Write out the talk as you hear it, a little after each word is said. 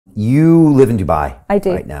You live in Dubai I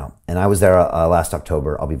do. right now, and I was there last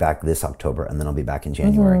October. I'll be back this October, and then I'll be back in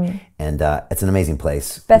January. And it's an amazing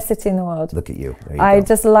place. Best city in the world. Look at you. There you I go.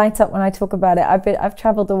 just light up when I talk about it. I've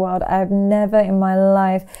traveled the world. I've never in my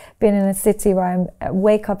life been in a city where I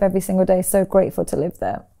wake up every single day so grateful to live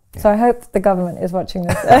there. So I hope the government is watching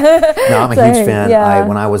this. No, I'm a huge fan. Yeah.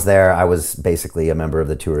 When I was there, I was basically a member of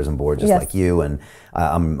the tourism board, just Yes. like you, and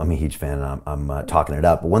I'm a huge fan. And I'm talking it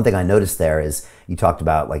up. But one thing I noticed there is you talked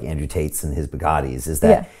about like Andrew Tate's and his Bugattis. Is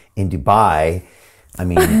that in Dubai? I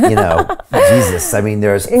mean, you know, Jesus. I mean,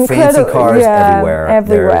 there's fancy cars everywhere.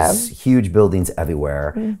 There's huge buildings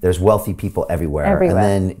everywhere. There's wealthy people everywhere. And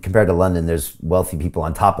then compared to London, there's wealthy people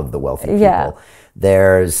on top of the wealthy people.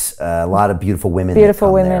 There's a lot of beautiful women.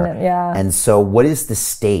 Beautiful women, yeah. And so, what is the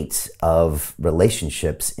state of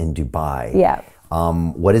relationships in Dubai? Yeah.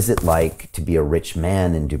 What is it like to be a rich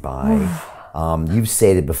man in Dubai? You've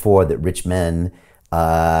stated before that rich men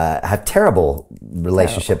have terrible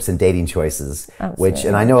relationships and dating choices. Which,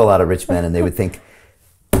 and I know a lot of rich men, and they would think,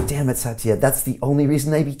 damn it, Satya, that's the only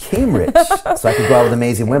reason I became rich. So I could go out with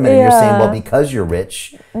amazing women. And you're saying, well, because you're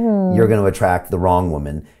rich, you're going to attract the wrong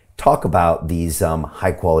woman. Talk about these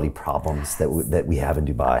high quality problems that we have in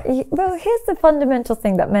Dubai. Well, here's the fundamental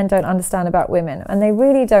thing that men don't understand about women, and they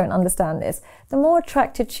really don't understand this. The more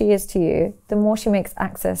attracted she is to you, the more she makes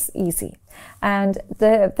access easy. And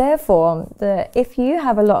therefore, if you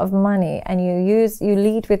have a lot of money and you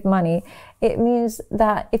lead with money, it means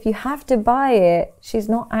that if you have to buy it, she's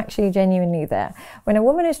not actually genuinely there. When a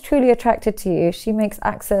woman is truly attracted to you, she makes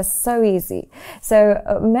access so easy. So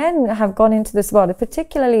men have gone into this world,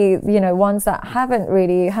 particularly, you know, ones that haven't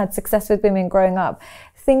really had success with women growing up,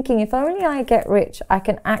 thinking if only I get rich, I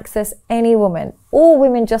can access any woman. All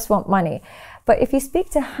women just want money. But if you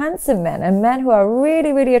speak to handsome men and men who are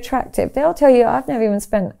really, really attractive, they'll tell you, I've never even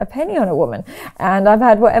spent a penny on a woman and I've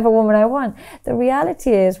had whatever woman I want. The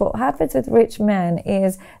reality is what happens with rich men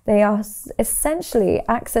is they are essentially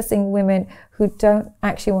accessing women who don't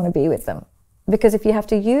actually want to be with them. Because if you have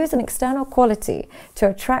to use an external quality to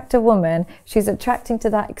attract a woman, she's attracting to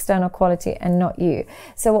that external quality and not you.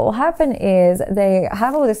 So what will happen is they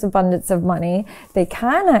have all this abundance of money. They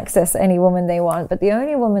can access any woman they want, but the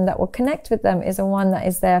only woman that will connect with them is the one that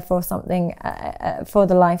is there for something, for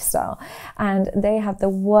the lifestyle. And they have the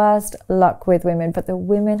worst luck with women, but the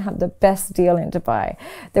women have the best deal in Dubai.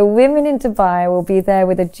 The women in Dubai will be there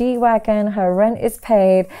with a G-Wagon, her rent is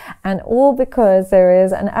paid, and all because there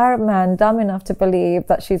is an Arab man dumb enough to believe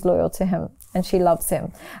that she's loyal to him and she loves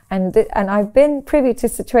him. And I've been privy to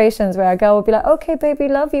situations where a girl will be like, okay, baby,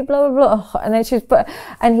 love you, blah, blah, blah. And then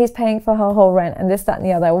and he's paying for her whole rent and this, that, and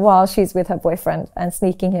the other while she's with her boyfriend and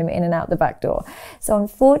sneaking him in and out the back door. So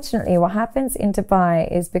unfortunately, what happens in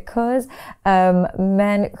Dubai is because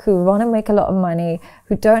men who want to make a lot of money,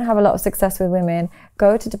 who don't have a lot of success with women,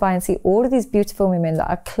 go to Dubai and see all of these beautiful women that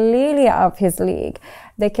are clearly out of his league.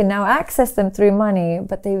 They can now access them through money,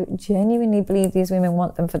 but they genuinely believe these women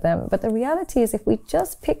want them for them. But the reality is if we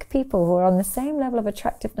just pick people who are on the same level of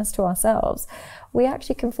attractiveness to ourselves, we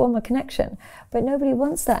actually can form a connection. But nobody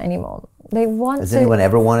wants that anymore. They want Has anyone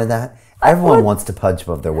ever wanted that? Everyone wants to punch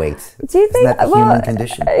above their weight. Do you think Isn't that the human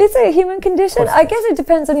condition? Is it a human condition? I guess it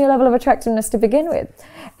depends on your level of attractiveness to begin with.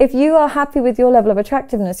 If you are happy with your level of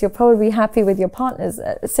attractiveness, you're probably happy with your partner's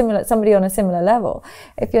somebody on a similar level.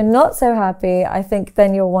 If you're not so happy, I think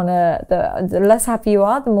then you'll want to, the less happy you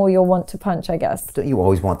are, the more you'll want to punch, I guess. Don't you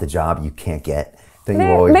always want the job you can't get?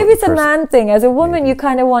 Maybe it's a man thing. As a woman, you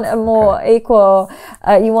kind of want a more equal,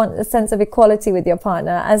 you want a sense of equality with your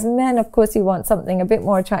partner. As men, of course, you want something a bit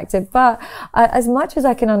more attractive. But as much as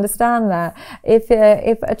I can understand that, if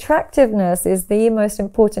attractiveness is the most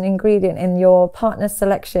important ingredient in your partner's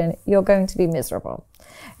selection, you're going to be miserable.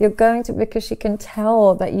 You're going to, because she can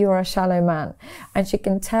tell that you're a shallow man and she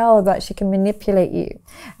can tell that she can manipulate you.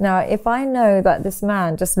 Now, if I know that this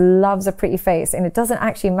man just loves a pretty face and it doesn't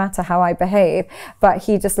actually matter how I behave, but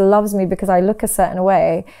he just loves me because I look a certain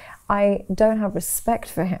way, I don't have respect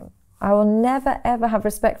for him. I will never ever have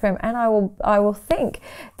respect for him, and I will think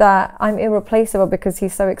that I'm irreplaceable because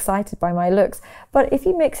he's so excited by my looks. But if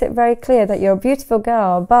he makes it very clear that you're a beautiful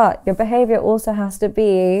girl, but your behavior also has to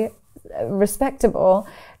be respectable,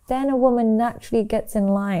 then a woman naturally gets in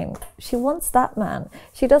line. She wants that man.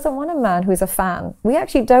 She doesn't want a man who's a fan. We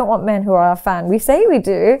actually don't want men who are a fan. We say we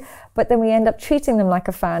do, but then we end up treating them like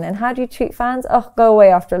a fan. And how do you treat fans? Oh, go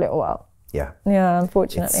away after a little while. Yeah. Yeah,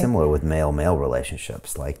 unfortunately. It's similar with male-male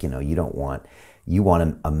relationships. Like, you know, you don't want you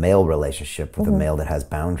want a male relationship with a male that has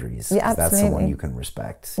boundaries. Yeah, that's someone you can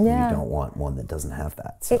respect. Yeah. You don't want one that doesn't have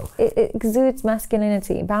that. So. It exudes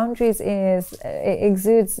masculinity. Boundaries it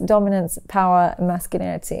exudes dominance, power, and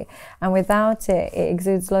masculinity. And without it, it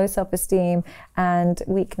exudes low self-esteem and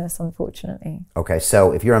weakness, unfortunately. Okay,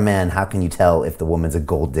 so if you're a man, how can you tell if the woman's a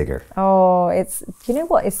gold digger? Oh, you know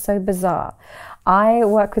what? It's so bizarre. I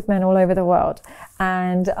work with men all over the world,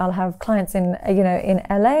 and I'll have clients in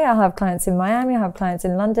LA, I'll have clients in Miami, I'll have clients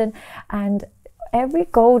in London, and every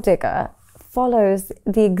gold digger follows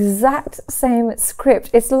the exact same script.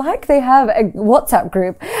 It's like they have a WhatsApp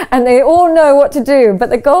group and they all know what to do, but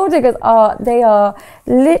the gold diggers are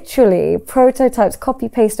literally prototypes, copy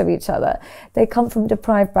paste of each other. They come from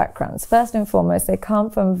deprived backgrounds. First and foremost, they come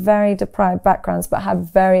from very deprived backgrounds but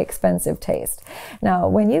have very expensive taste. Now,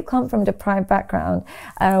 when you come from deprived background,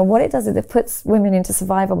 what it does is it puts women into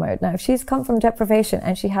survival mode. Now, if she's come from deprivation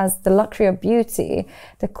and she has the luxury of beauty,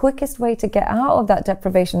 the quickest way to get out of that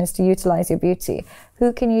deprivation is to utilize your beauty.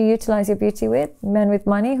 Who can you utilize your beauty with? Men with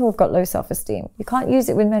money who have got low self-esteem. You can't use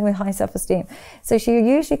it with men with high self-esteem. So she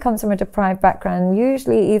usually comes from a deprived background.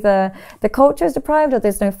 Usually either the culture is deprived or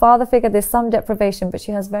there's no father figure, there's some deprivation, but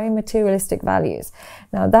she has very materialistic values.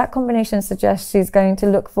 Now that combination suggests she's going to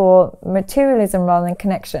look for materialism rather than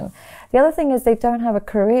connection. The other thing is they don't have a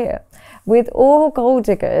career. With all gold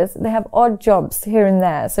diggers, they have odd jobs here and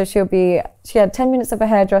there. So she had 10 minutes of a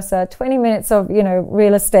hairdresser, 20 minutes of,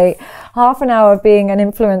 real estate, half an hour of being an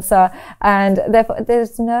influencer, and therefore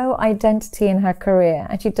there's no identity in her career,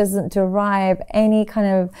 and she doesn't derive any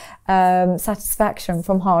kind of satisfaction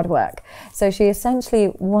from hard work. So she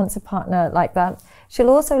essentially wants a partner like that.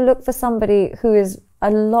 She'll also look for somebody who is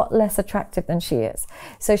a lot less attractive than she is.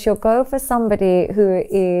 So she'll go for somebody who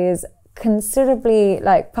is considerably,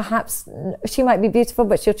 like, perhaps she might be beautiful,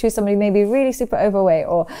 but she'll choose somebody maybe really super overweight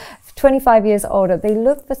or 25 years older. They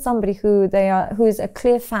look for somebody who is a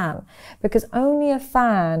clear fan, because only a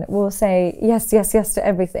fan will say yes, yes, yes to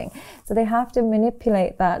everything. So they have to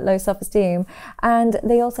manipulate that low self-esteem, and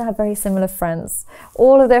they also have very similar friends.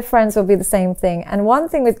 All of their friends will be the same thing. And one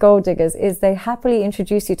thing with gold diggers is they happily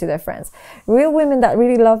introduce you to their friends. Real women that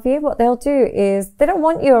really love you, what they'll do is they don't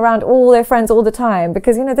want you around all their friends all the time,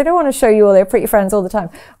 because they don't want to show you all their pretty friends all the time.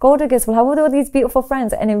 Gold diggers will have all these beautiful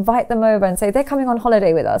friends and invite them over and say they're coming on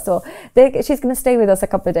holiday with us, or she's going to stay with us a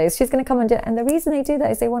couple of days. She's going to come and do it. And the reason they do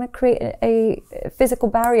that is they want to create a physical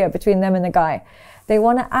barrier between them and the guy. They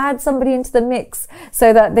want to add somebody into the mix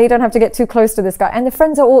so that they don't have to get too close to this guy. And the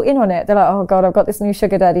friends are all in on it. They're like, oh God, I've got this new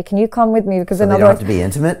sugar daddy. Can you come with me? Because so they don't have to be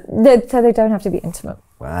intimate? So they don't have to be intimate.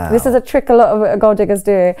 Wow. This is a trick a lot of gold diggers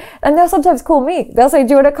do. And they'll sometimes call me. They'll say,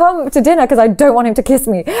 do you want to come to dinner? Because I don't want him to kiss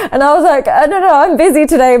me. And I was like, no, I'm busy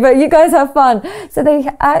today, but you guys have fun. So they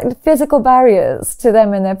add physical barriers to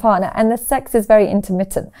them and their partner. And the sex is very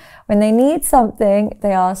intermittent. When they need something,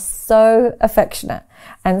 they are so affectionate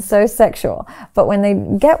and so sexual. But when they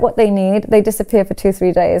get what they need, they disappear for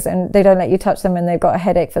 2-3 days and they don't let you touch them, and they've got a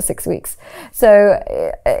headache for 6 weeks. So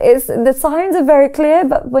the signs are very clear,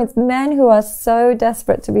 but with men who are so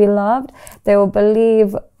desperate to be loved, they will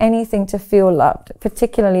believe anything to feel loved,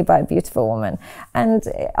 particularly by a beautiful woman. And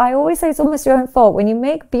I always say it's almost your own fault. When you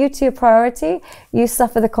make beauty a priority, you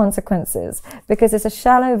suffer the consequences, because it's a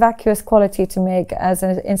shallow, vacuous quality to make as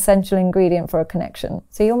an essential ingredient for a connection.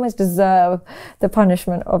 So you almost deserve the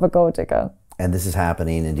punishment of a gold digger. And this is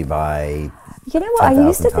happening in Dubai. You know what? I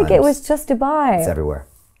used to think it was just Dubai. It's everywhere.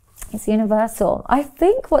 It's universal. I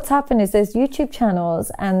think what's happened is there's YouTube channels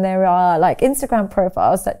and there are like Instagram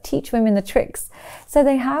profiles that teach women the tricks. So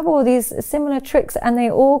they have all these similar tricks and they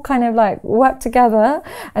all kind of like work together.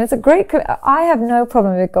 And it's a great, I have no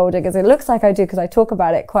problem with gold diggers. It looks like I do because I talk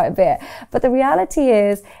about it quite a bit. But the reality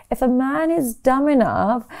is, if a man is dumb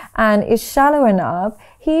enough and is shallow enough,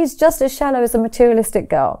 he's just as shallow as a materialistic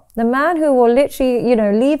girl. The man who will literally,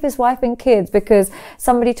 leave his wife and kids because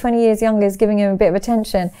somebody 20 years younger is giving him a bit of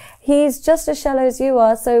attention, he's just as shallow as you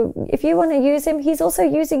are. So if you want to use him, he's also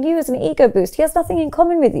using you as an ego boost. He has nothing in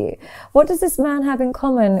common with you. What does this man have in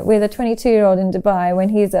common with a 22-year-old in Dubai when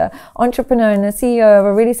he's an entrepreneur and a CEO of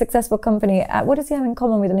a really successful company? What does he have in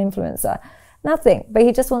common with an influencer? Nothing, but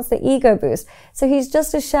he just wants the ego boost. So he's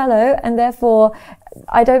just as shallow, and therefore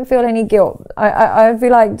I don't feel any guilt. I'd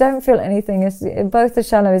be like, don't feel anything. It's both as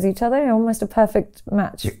shallow as each other, almost a perfect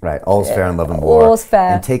match. Right, all's fair in love and war. All's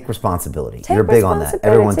fair. And take responsibility. You're big on that.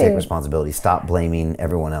 Everyone take responsibility. Stop blaming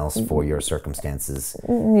everyone else for your circumstances.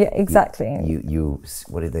 Yeah, exactly. You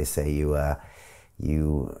what did they say?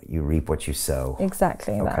 You reap what you sow.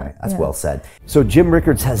 Exactly. Okay, that's well said. So Jim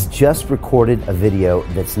Rickards has just recorded a video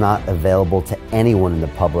that's not available to anyone in the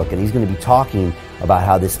public, and he's going to be talking about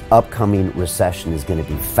how this upcoming recession is going to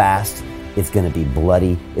be fast, it's going to be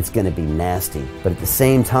bloody, it's going to be nasty. But at the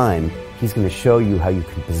same time, he's going to show you how you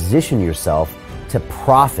can position yourself to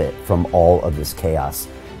profit from all of this chaos.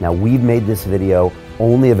 Now, we've made this video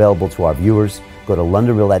only available to our viewers. Go to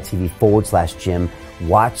londonreal.tv/Jim.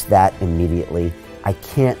 Watch that immediately. I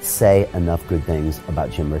can't say enough good things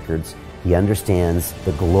about Jim Rickards. He understands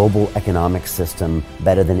the global economic system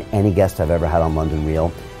better than any guest I've ever had on London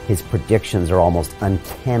Real. His predictions are almost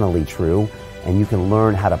uncannily true, and you can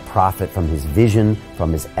learn how to profit from his vision,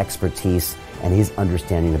 from his expertise, and his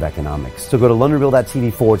understanding of economics. So go to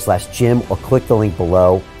londonreal.tv/Jim or click the link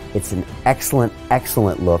below. It's an excellent,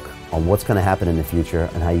 excellent look on what's going to happen in the future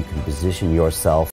and how you can position yourself